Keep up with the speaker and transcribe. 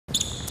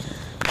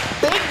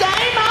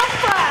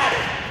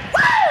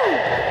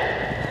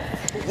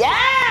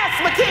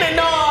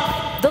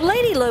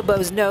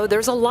Lobos know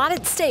there's a lot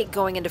at stake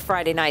going into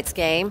Friday night's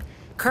game.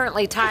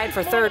 Currently tied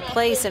for third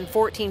place in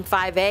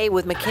 14-5A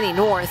with McKinney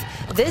North,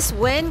 this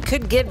win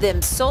could give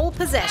them sole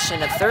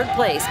possession of third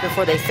place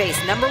before they face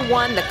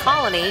 #1, the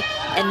Colony,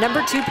 and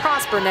 #2,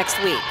 Prosper next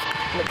week.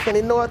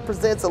 McKinney North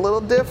presents a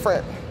little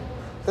different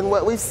than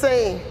what we've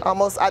seen.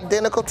 Almost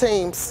identical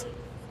teams.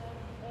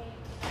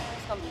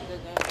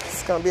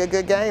 It's going to be a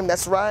good game,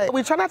 that's right.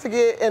 We try not to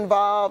get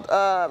involved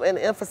and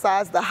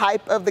emphasize the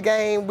hype of the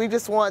game. We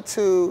just want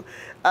to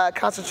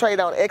concentrate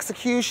on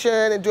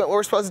execution and doing what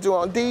we're supposed to do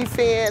on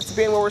defense,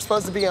 being where we're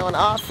supposed to be on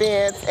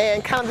offense,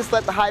 and kind of just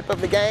let the hype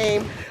of the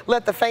game,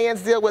 let the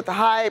fans deal with the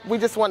hype. We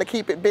just want to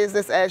keep it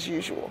business as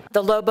usual.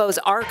 The Lobos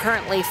are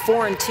currently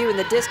 4-2 in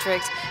the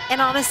district and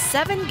on a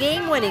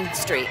 7-game winning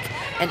streak.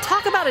 And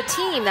talk about a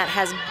team that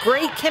has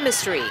great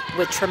chemistry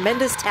with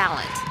tremendous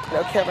talent. You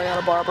know,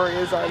 Kevin Barber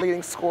is our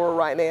leading scorer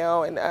right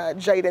now, and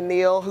Jada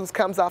Neal, who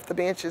comes off the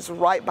bench, is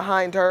right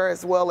behind her,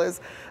 as well as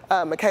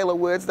Michaela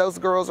Woods. Those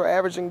girls are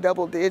averaging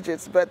double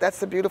digits, but that's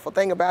the beautiful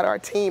thing about our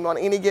team. On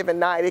any given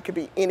night, it could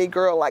be any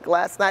girl. Like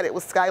last night, it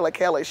was Skylar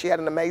Kelly. She had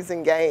an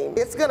amazing game.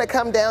 It's going to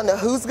come down to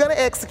who's going to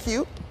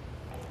execute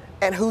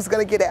and who's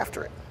going to get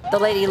after it. The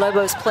Lady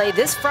Lobos play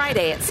this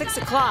Friday at 6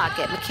 o'clock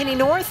at McKinney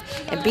North,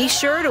 and be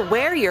sure to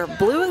wear your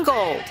blue and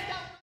gold.